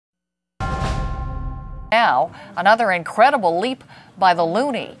Now, another incredible leap by the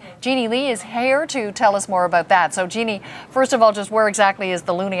Loonie. Jeannie Lee is here to tell us more about that. So, Jeannie, first of all, just where exactly is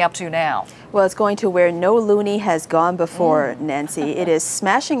the Loonie up to now? Well, it's going to where no Loonie has gone before, Nancy. It is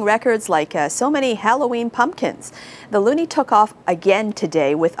smashing records like so many Halloween pumpkins. The Loonie took off again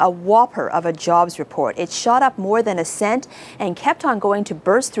today with a whopper of a jobs report. It shot up more than a cent and kept on going to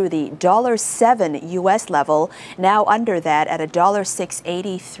burst through the $7 US level, now under that at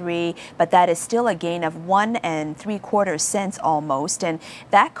 $6.83, but that is still a gain of 1 3/4 cents almost, and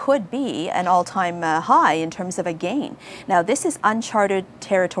that could be an all-time high in terms of a gain. Now, this is uncharted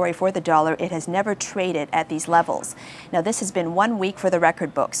territory for the dollar. It has never traded at these levels. Now, this has been 1 week for the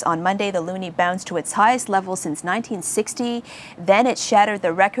record books. On Monday, the Loonie bounced to its highest level since 1960. Then it shattered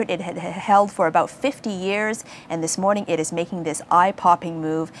the record it had held for about 50 years. And this morning, it is making this eye-popping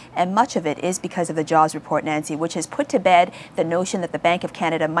move. And much of it is because of the jobs report, Nancy, which has put to bed the notion that the Bank of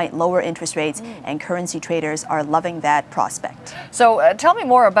Canada might lower interest rates, and currency traders are loving that prospect. So tell me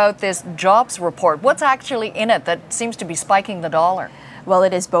more about this jobs report. What's actually in it that seems to be spiking the dollar? Well,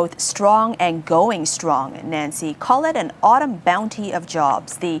 it is both strong and going strong, Nancy. Call it an autumn bounty of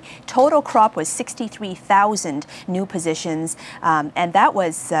jobs. The total crop was 63,000 new positions, and that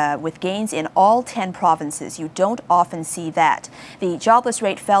was with gains in all 10 provinces. You don't often see that. The jobless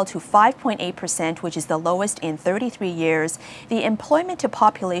rate fell to 5.8%, which is the lowest in 33 years. The employment to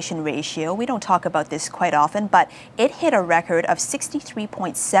population ratio, we don't talk about this quite often, but it hit a record of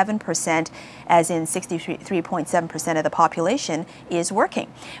 63.7%, as in 63.7% of the population is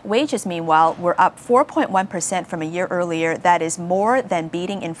working. Wages, meanwhile, were up 4.1% from a year earlier. That is more than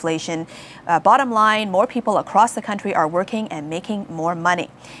beating inflation. Bottom line, more people across the country are working and making more money.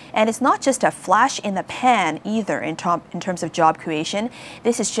 And it's not just a flash in the pan either in terms of job creation.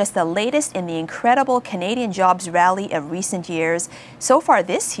 This is just the latest in the incredible Canadian jobs rally of recent years. So far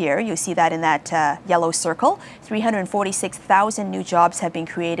this year, you see that in that yellow circle, 346,000 new jobs have been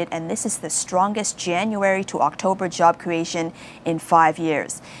created, and this is the strongest January to October job creation in 5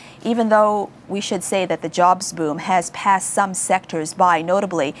 years. Even though we should say that the jobs boom has passed some sectors by,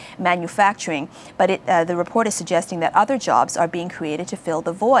 notably manufacturing, but the report is suggesting that other jobs are being created to fill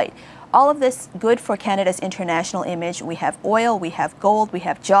the void. All of this good for Canada's international image. We have oil, we have gold, we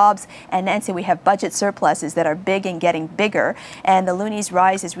have jobs, and Nancy, we have budget surpluses that are big and getting bigger. And the Loonie's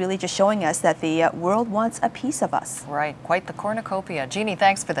rise is really just showing us that the world wants a piece of us. Right, quite the cornucopia. Jeannie,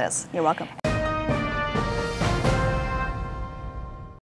 thanks for this. You're welcome.